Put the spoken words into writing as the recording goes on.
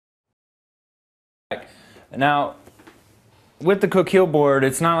Now, with the Coquille board,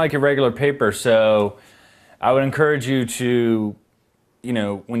 it's not like a regular paper, so I would encourage you to,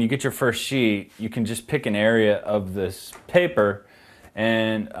 when you get your first sheet, you can just pick an area of this paper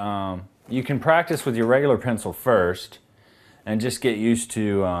and you can practice with your regular pencil first and just get used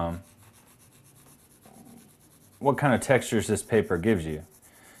to what kind of textures this paper gives you,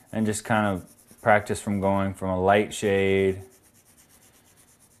 and just kind of practice from going from a light shade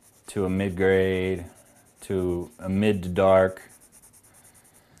to a mid-grade to a mid to dark,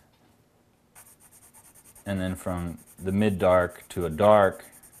 and then from the mid-dark to a dark.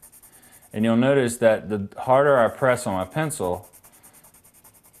 And you'll notice that the harder I press on my pencil,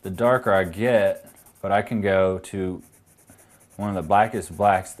 the darker I get, but I can go to one of the blackest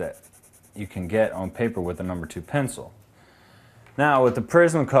blacks that you can get on paper with a number 2 pencil. Now with the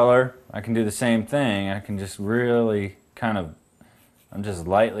Prismacolor, I can do the same thing. I can just really I'm just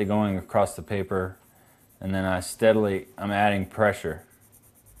lightly going across the paper, and then I'm adding pressure.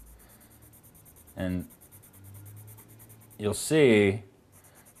 And you'll see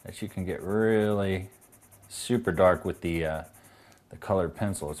that you can get really super dark with the colored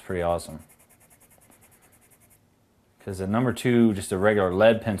pencil. It's pretty awesome. Because the number 2, just a regular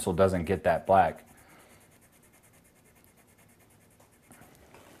lead pencil, doesn't get that black.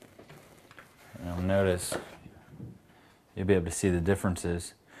 And you'll notice, you'll be able to see the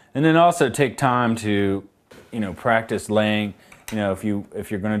differences. And then also take time to, practice laying. If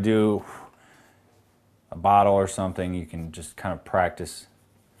you're going to do a bottle or something, you can just kind of practice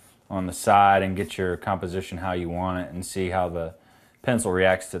on the side and get your composition how you want it and see how the pencil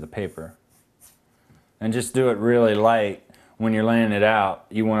reacts to the paper. And just do it really light when you're laying it out.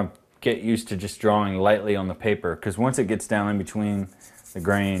 You want to get used to just drawing lightly on the paper, because once it gets down in between the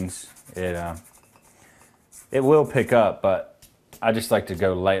grains, it will pick up, but I just like to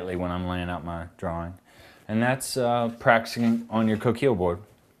go lightly when I'm laying out my drawing. And that's practicing on your Coquille board.